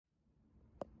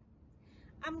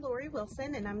I'm Lori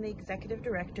Wilson, and I'm the Executive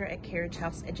Director at Carriage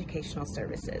House Educational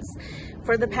Services.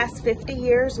 For the past 50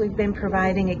 years, we've been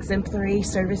providing exemplary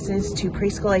services to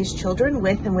preschool-aged children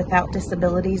with and without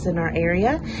disabilities in our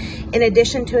area. In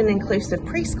addition to an inclusive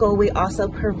preschool, we also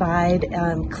provide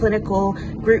clinical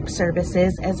group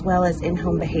services as well as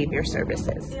in-home behavior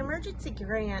services. The emergency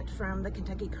grant from the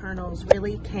Kentucky Colonels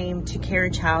really came to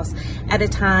Carriage House at a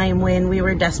time when we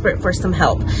were desperate for some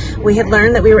help. We had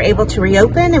learned that we were able to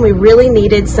reopen, and we really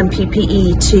needed some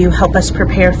PPE to help us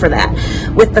prepare for that.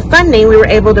 With the funding, we were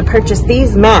able to purchase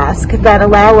these masks that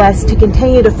allow us to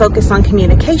continue to focus on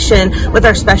communication with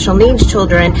our special needs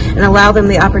children and allow them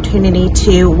the opportunity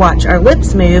to watch our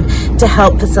lips move to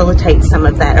help facilitate some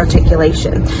of that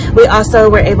articulation. We also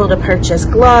were able to purchase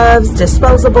gloves,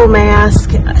 disposable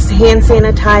masks, hand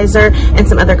sanitizer, and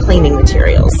some other cleaning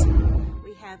materials.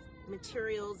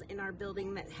 Materials in our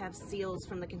building that have seals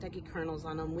from the Kentucky Colonels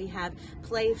on them. We have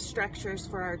play structures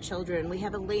for our children. We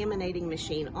have a laminating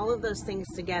machine. All of those things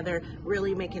together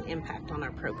really make an impact on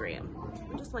our program.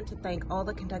 I just want to thank all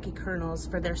the Kentucky Colonels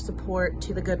for their support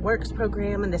to the Good Works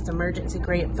program and this emergency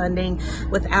grant funding.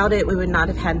 Without it, we would not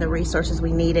have had the resources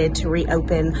we needed to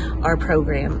reopen our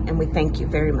program, and we thank you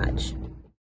very much.